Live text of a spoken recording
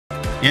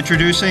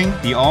Introducing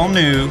the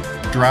all-new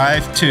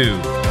Drive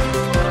 2.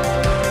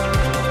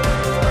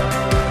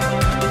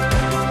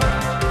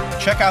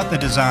 Check out the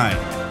design.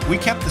 We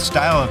kept the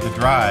style of the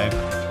Drive,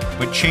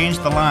 but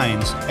changed the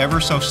lines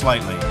ever so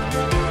slightly.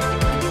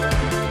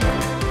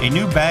 A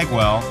new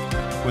bagwell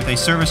with a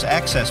service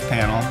access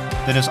panel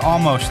that is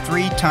almost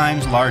 3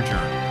 times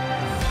larger.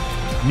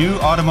 New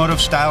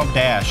automotive-style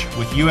dash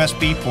with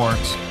USB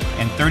ports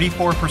and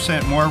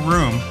 34% more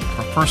room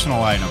for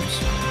personal items.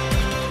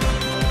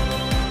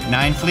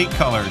 9 fleet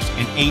colors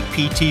and 8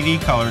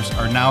 PTV colors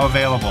are now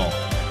available,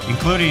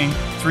 including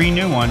 3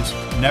 new ones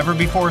never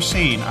before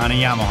seen on a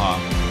Yamaha.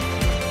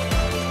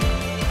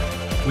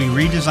 We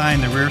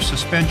redesigned the rear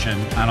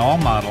suspension on all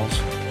models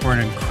for an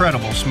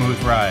incredible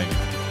smooth ride.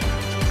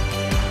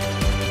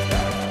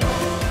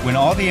 When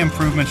all the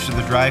improvements to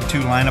the Drive 2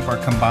 lineup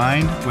are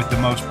combined with the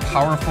most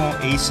powerful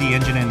AC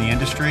engine in the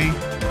industry,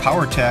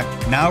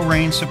 PowerTech now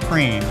reigns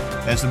supreme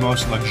as the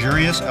most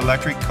luxurious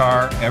electric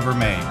car ever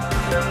made.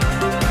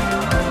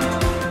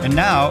 And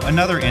now,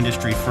 another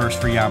industry first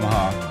for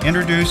Yamaha,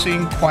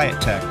 introducing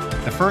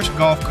QuietTech, the first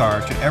golf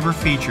car to ever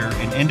feature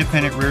an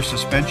independent rear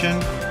suspension,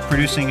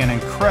 producing an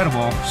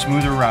incredible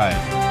smoother ride.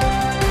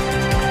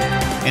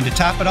 And to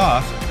top it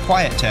off,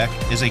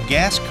 QuietTech is a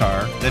gas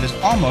car that is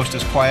almost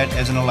as quiet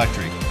as an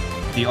electric.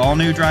 The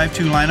all-new Drive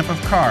 2 lineup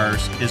of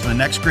cars is the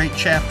next great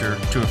chapter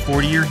to a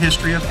 40-year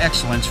history of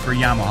excellence for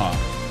Yamaha.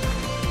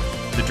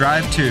 The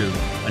Drive 2,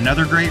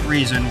 another great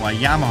reason why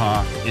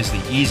Yamaha is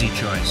the easy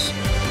choice.